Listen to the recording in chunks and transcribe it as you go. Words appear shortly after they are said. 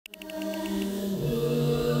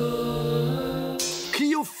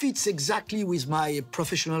fits exactly with my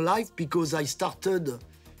professional life because I started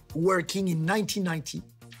working in 1990.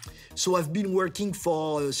 So I've been working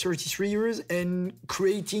for 33 years and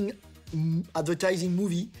creating advertising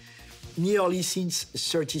movie nearly since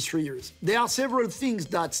 33 years. There are several things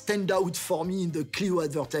that stand out for me in the Clio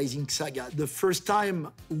advertising saga. The first time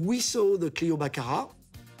we saw the Clio Baccarat,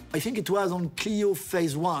 I think it was on Clio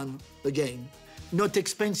Phase 1 again. Not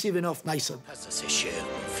expensive enough, nicer. Ça c'est cher,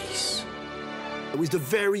 mon fils. With the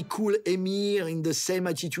very cool Emir in the same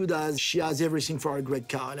attitude as she has everything for a great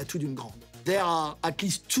car, elle a tout d'une grande. There are at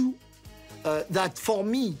least two that, for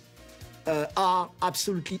me, are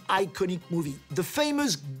absolutely iconic movie. The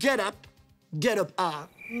famous Get Up R.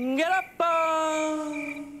 Get up!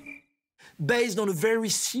 Based on a very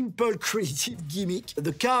simple creative gimmick.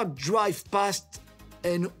 The car drives past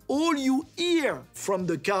and all you hear from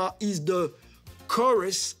the car is the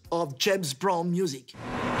chorus of James Brown music.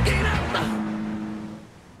 Get up!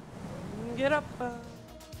 Get up!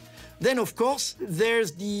 Then, of course,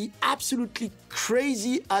 there's the absolutely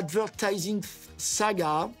crazy advertising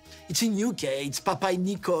saga. It's in UK, it's Papa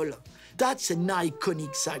Nicole. That's an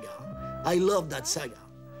iconic saga. I love that saga.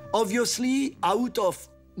 Obviously, out of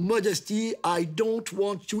modesty, I don't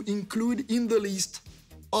want to include in the list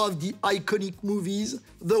of the iconic movies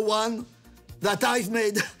the one that I've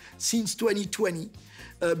made since 2020.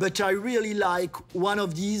 But I really like one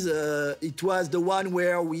of these. It was the one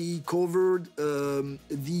where we covered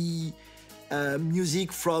the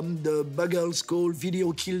music from the Buggles called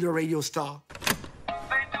Video Killed a Radio Star.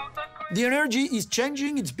 The energy is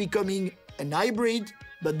changing, it's becoming an hybrid,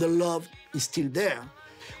 but the love is still there.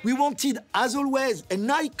 We wanted, as always, an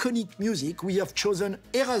iconic music. We have chosen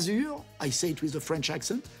Erasure, I say it with a French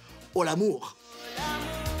accent, or l'amour.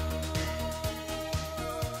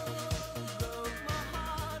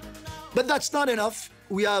 But that's not enough.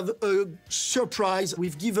 We have a surprise.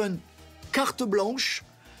 We've given carte blanche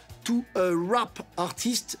to a rap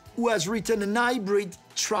artist who has written an hybrid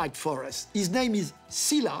track for us. His name is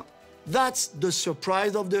Silla. That's the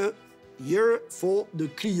surprise of the year for the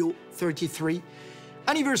Clio 33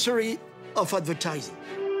 anniversary of advertising.